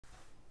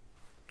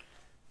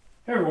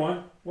Hey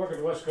everyone, welcome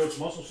to West Coast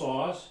Muscle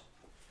Saws.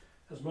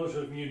 As most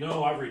of you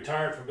know, I've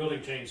retired from building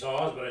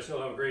chainsaws, but I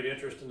still have a great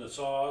interest in the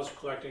saws,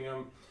 collecting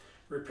them,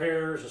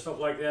 repairs and stuff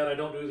like that. I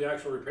don't do the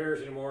actual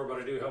repairs anymore, but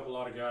I do help a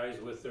lot of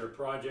guys with their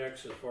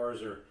projects as far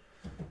as their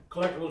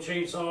collectible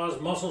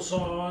chainsaws, muscle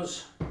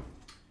saws,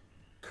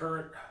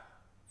 current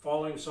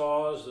falling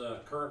saws,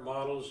 current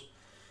models.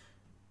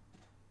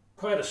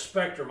 Quite a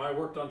spectrum. I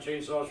worked on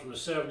chainsaws from the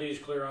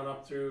 70s clear on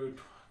up through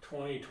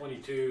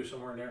 2022,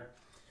 somewhere in there.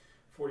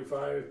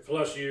 45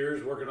 plus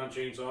years working on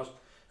chainsaws.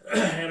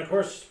 And of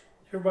course,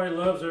 everybody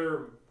loves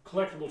their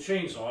collectible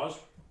chainsaws.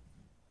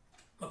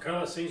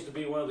 McCulloch seems to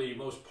be one of the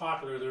most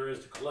popular there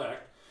is to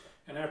collect.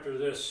 And after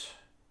this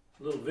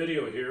little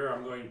video here,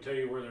 I'm going to tell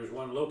you where there's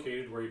one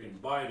located where you can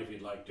buy it if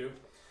you'd like to.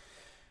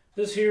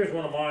 This here is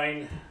one of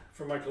mine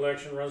from my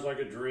collection. Runs like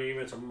a dream.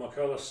 It's a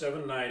McCulloch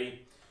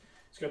 790.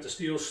 It's got the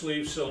steel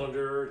sleeve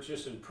cylinder. It's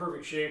just in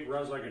perfect shape.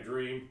 Runs like a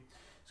dream.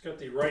 It's got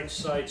the right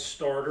side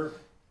starter.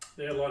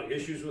 They had a lot of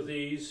issues with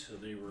these.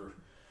 They were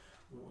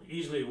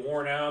easily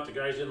worn out. The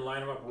guys didn't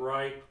line them up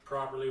right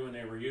properly when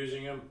they were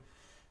using them.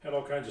 Had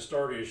all kinds of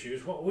starter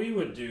issues. What we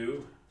would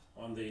do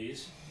on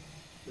these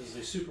is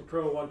the Super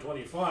Pro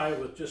 125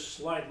 with just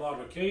slight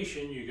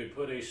modification. You could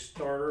put a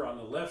starter on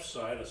the left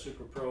side, a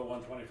Super Pro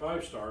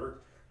 125 starter,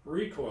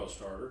 recoil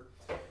starter,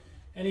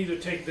 and either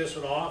take this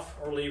one off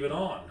or leave it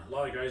on. A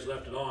lot of guys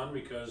left it on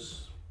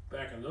because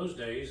back in those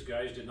days,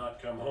 guys did not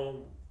come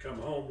home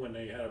when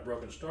they had a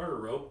broken starter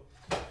rope.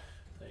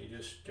 They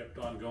just kept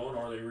on going,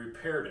 or they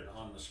repaired it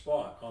on the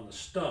spot, on the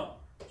stump.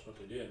 That's what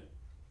they did.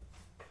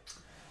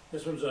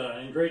 This one's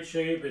in great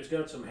shape. It's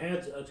got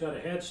a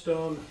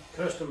headstone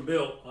custom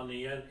built on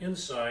the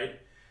inside,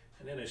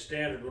 and then a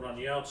standard one on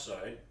the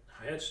outside.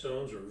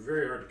 Headstones are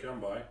very hard to come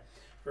by,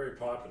 very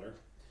popular.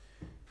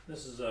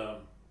 This is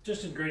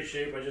just in great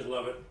shape. I just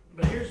love it.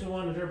 But here's the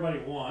one that everybody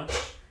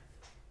wants: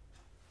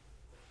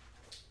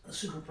 the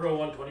Super Pro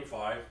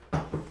 125.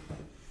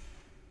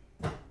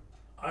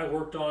 I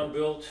worked on,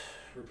 built,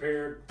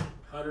 repaired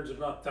hundreds if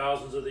not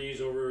thousands of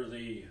these over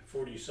the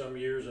 40-some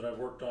years that I've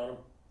worked on them.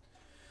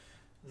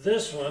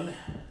 This one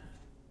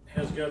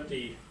has got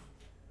the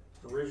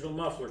original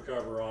muffler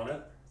cover on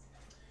it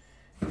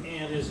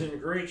and is in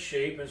great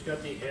shape. It's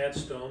got the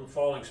headstone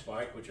falling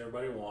spike, which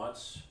everybody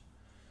wants.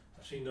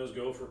 I've seen those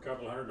go for a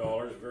couple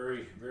 $100.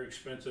 Very, very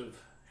expensive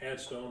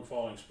headstone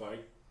falling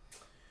spike.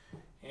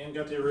 And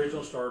got the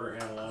original starter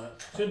handle on it.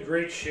 It's in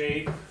great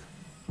shape.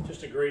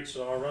 Just a great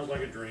saw. Runs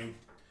like a dream.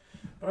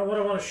 But what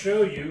I want to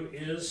show you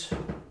is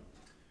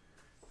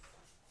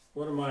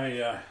one of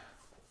my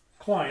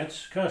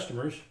clients,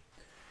 customers.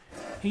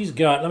 He's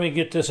got, let me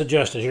get this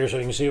adjusted here so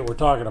you can see what we're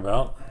talking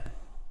about.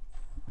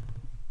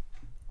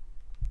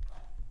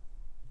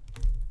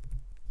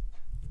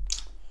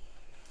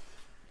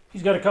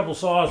 He's got a couple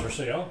saws for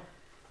sale.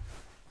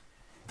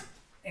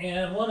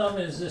 And one of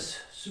them is this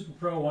Super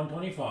Pro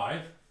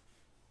 125.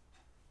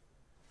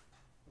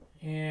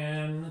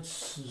 And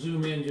let's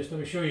zoom in, just let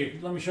me show you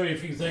a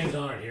few things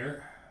on it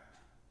here.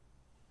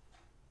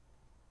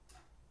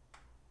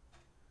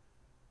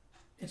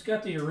 It's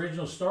got the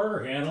original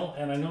starter handle,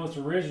 and I know it's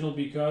original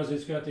because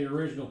it's got the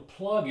original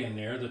plug in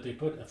there that they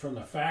put from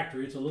the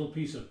factory. It's a little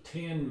piece of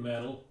tin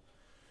metal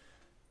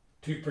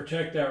to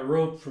protect that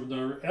rope from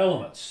the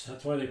elements.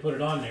 That's why they put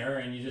it on there,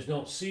 and you just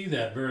don't see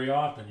that very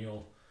often.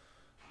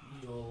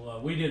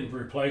 We didn't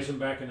replace them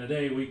back in the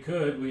day. We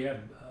could. We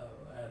had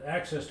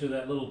access to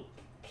that little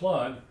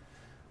plug,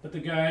 but the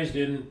guys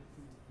didn't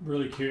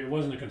really care. It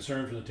wasn't a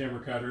concern for the timber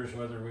cutters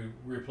whether we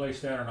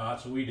replaced that or not,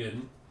 so we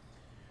didn't.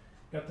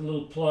 Got the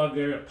little plug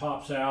there that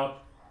pops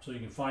out so you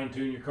can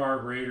fine-tune your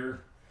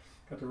carburetor.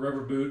 Got the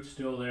rubber boot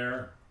still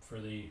there for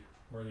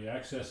where you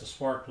access the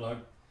spark plug.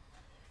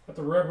 Got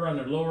the rubber on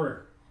the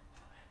lower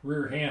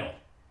rear handle.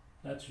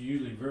 That's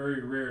usually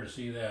very rare to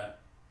see that.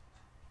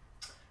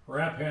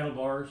 Wrap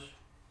handlebars.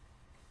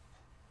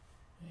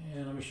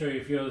 And let me show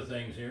you a few other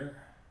things here.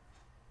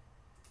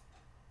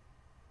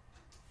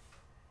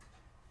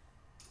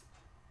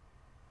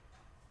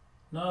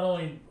 Not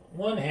only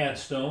one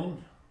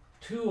headstone,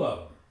 two of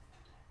them.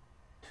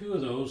 Two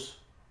of those,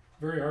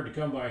 very hard to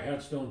come by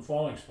headstone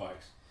falling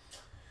spikes.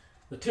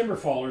 The timber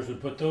fallers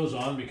would put those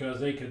on because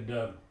they could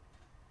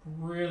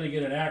really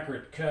get an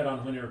accurate cut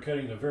on when they were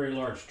cutting the very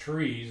large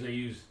trees. They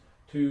used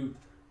two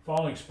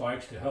falling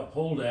spikes to help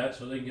hold that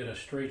so they can get a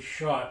straight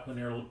shot when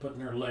they're putting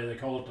their lay. They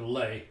call it the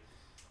lay,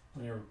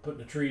 when they were putting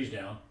the trees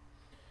down.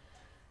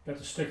 Got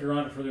the sticker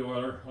on it for the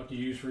oiler, what you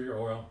use for your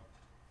oil.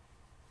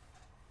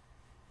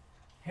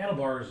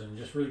 Handlebars in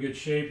just really good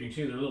shape. You can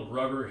see the little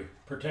rubber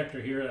protector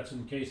here. That's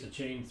in case the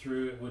chain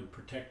through it would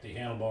protect the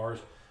handlebars.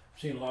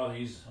 I've seen a lot of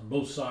these on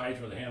both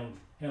sides where the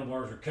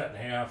handlebars are cut in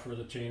half where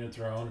the chain had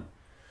thrown,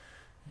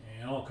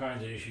 and all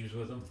kinds of issues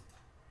with them.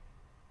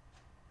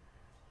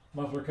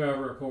 Muffler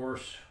cover, of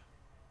course.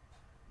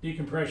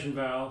 Decompression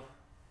valve.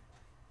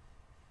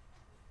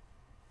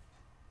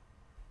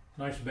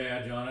 Nice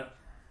badge on it.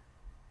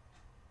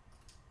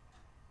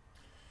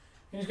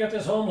 And he's got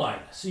this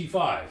Homelite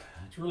C5.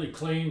 It's really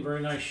clean,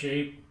 very nice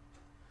shape.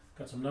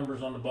 Got some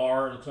numbers on the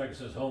bar. It looks like it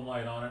says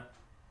Homelite on it.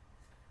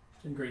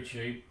 It's in great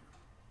shape.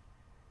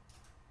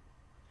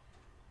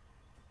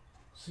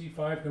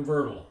 C5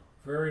 convertible.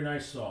 Very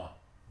nice saw.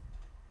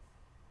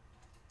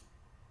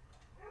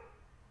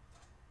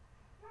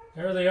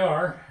 There they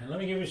are. And let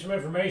me give you some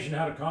information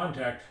how to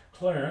contact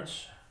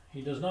Clarence.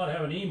 He does not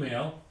have an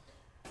email,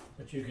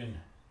 but you can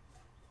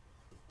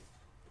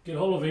get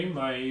hold of him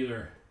by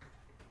either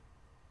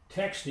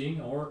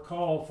texting or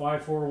call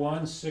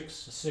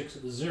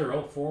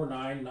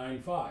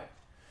 541-660-4995.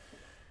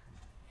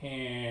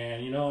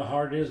 And you know how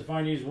hard it is to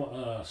find these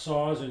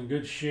saws in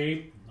good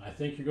shape. I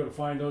think you're going to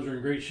find those are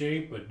in great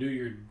shape, but do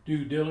your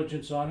due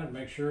diligence on it.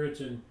 Make sure it's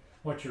in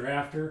what you're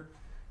after.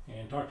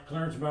 And talk to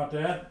Clarence about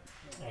that.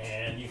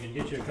 And you can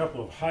get you a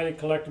couple of highly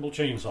collectible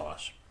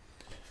chainsaws.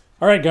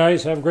 All right,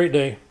 guys, have a great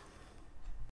day.